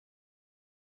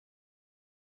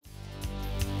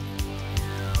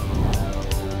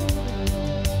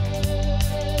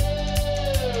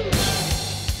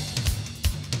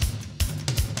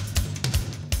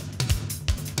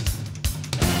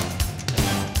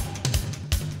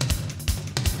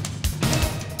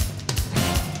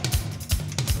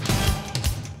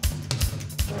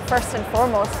first and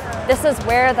foremost, this is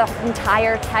where the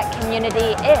entire tech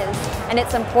community is, and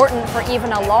it's important for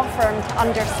even a law firm to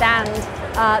understand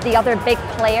the other big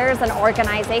players and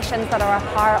organizations that are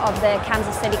a part of the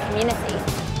Kansas City community.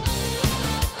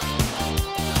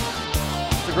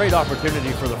 It's a great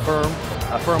opportunity for the firm,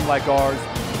 a firm like ours,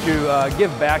 to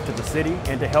give back to the city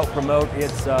and to help promote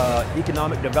its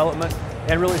economic development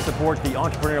and really support the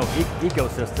entrepreneurial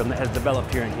ecosystem that has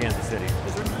developed here in Kansas City.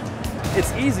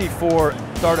 It's easy for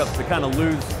startups to kind of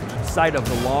lose sight of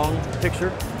the long picture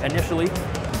initially.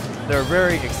 They're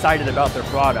very excited about their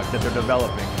product that they're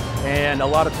developing, and a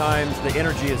lot of times the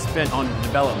energy is spent on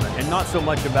development and not so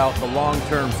much about the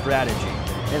long-term strategy.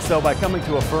 And so by coming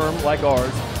to a firm like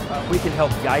ours, we can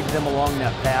help guide them along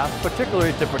that path,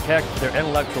 particularly to protect their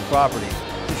intellectual property,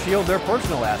 to shield their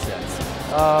personal assets,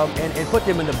 and put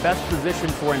them in the best position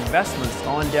for investments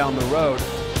on down the road.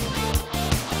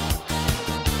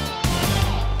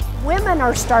 Women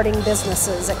are starting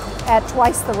businesses at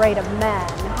twice the rate of men.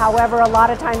 However, a lot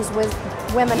of times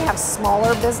women have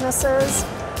smaller businesses.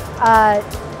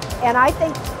 And I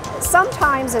think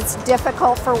sometimes it's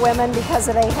difficult for women because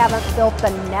they haven't built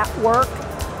the network,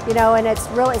 you know, and it's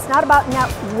not about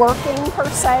networking per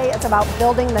se, it's about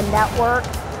building the network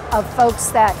of folks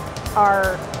that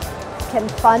can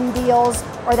fund deals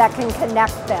or that can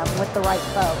connect them with the right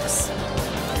folks.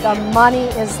 The money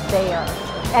is there,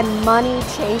 and money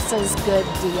chases good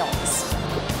deals.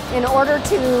 In order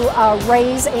to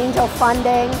raise angel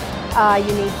funding,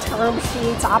 you need term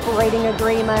sheets, operating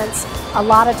agreements. A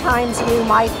lot of times you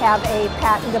might have a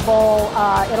patentable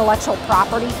intellectual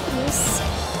property piece.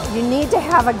 You need to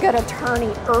have a good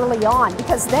attorney early on,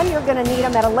 because then you're going to need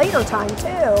them at a later time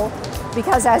too,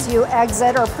 because as you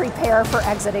exit or prepare for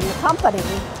exiting the company,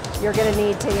 you're going to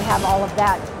need to have all of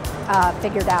that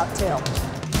figured out too.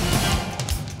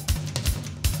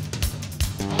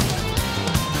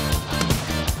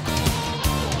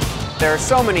 There are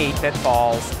so many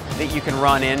pitfalls that you can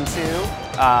run into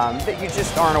that you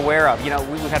just aren't aware of. You know,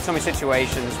 we've had so many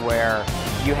situations where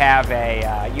you have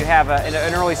an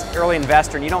early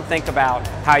investor, and you don't think about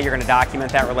how you're going to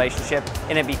document that relationship,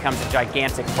 and it becomes a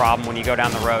gigantic problem when you go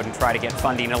down the road and try to get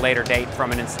funding at a later date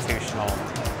from an institutional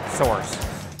source.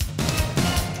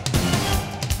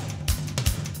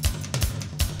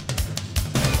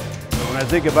 When I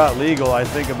think about legal, I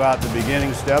think about the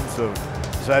beginning steps of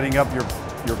setting up your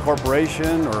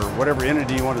corporation or whatever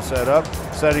entity you want to set up,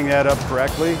 setting that up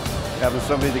correctly, having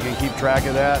somebody that can keep track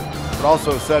of that, but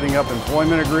also setting up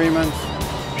employment agreements,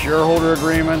 shareholder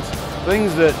agreements,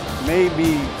 things that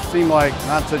maybe seem like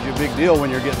not such a big deal when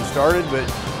you're getting started, but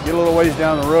get a little ways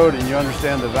down the road and you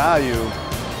understand the value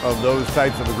of those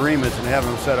types of agreements and having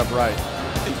them set up right.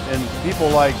 And people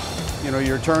like, you know,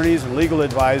 your attorneys and legal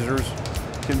advisors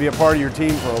can be a part of your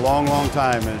team for a long, long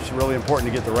time, and it's really important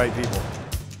to get the right people.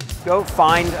 Go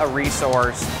find a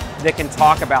resource that can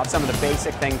talk about some of the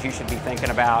basic things you should be thinking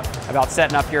about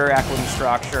setting up your equity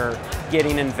structure,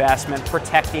 getting investment,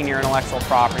 protecting your intellectual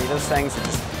property. Those things are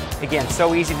just, again,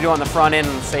 so easy to do on the front end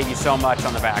and save you so much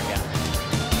on the back end.